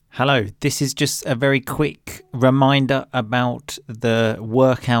Hello, this is just a very quick reminder about the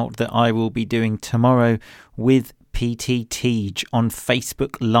workout that I will be doing tomorrow with PT Tej on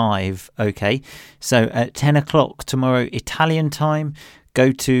Facebook Live. Okay, so at 10 o'clock tomorrow Italian time,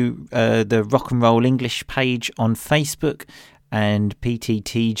 go to the Rock and Roll English page on Facebook, and PT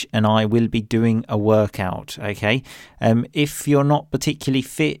Tej and I will be doing a workout. Okay, if you're not particularly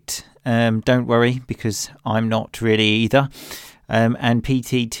fit, don't worry, because I'm not really either. And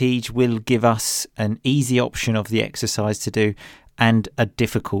PT Tej will give us an easy option of the exercise to do and a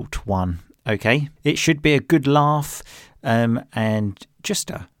difficult one. Okay, it should be a good laugh and just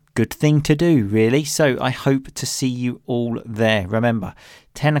a good thing to do, really. So I hope to see you all there. Remember,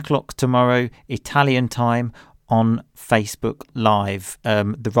 10 o'clock tomorrow, Italian time, on Facebook Live,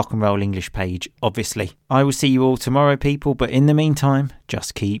 the Rock and Roll English page, obviously. I will see you all tomorrow, people, but in the meantime,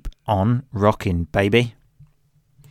 just keep on rocking, baby.